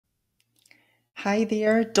Hi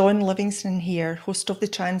there, Dawn Livingstone here, host of the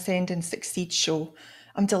Transcend and Succeed show.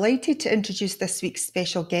 I'm delighted to introduce this week's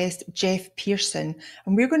special guest, Jeff Pearson,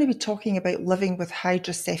 and we're going to be talking about living with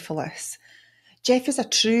hydrocephalus. Jeff is a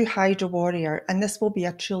true hydro warrior, and this will be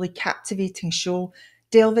a truly captivating show,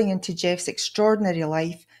 delving into Jeff's extraordinary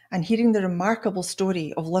life and hearing the remarkable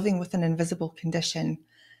story of living with an invisible condition.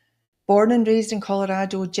 Born and raised in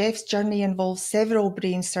Colorado, Jeff's journey involves several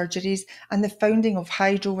brain surgeries and the founding of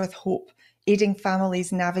Hydro with Hope, aiding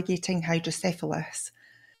families navigating hydrocephalus.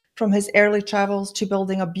 From his early travels to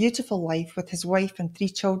building a beautiful life with his wife and 3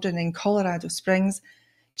 children in Colorado Springs,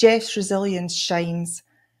 Jeff's resilience shines.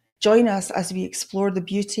 Join us as we explore the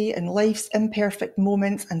beauty in life's imperfect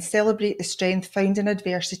moments and celebrate the strength found in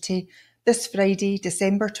adversity this Friday,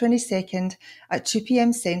 December 22nd at 2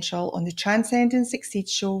 p.m. Central on the Transcend and Succeed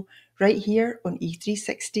show right here on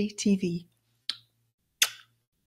E360 TV.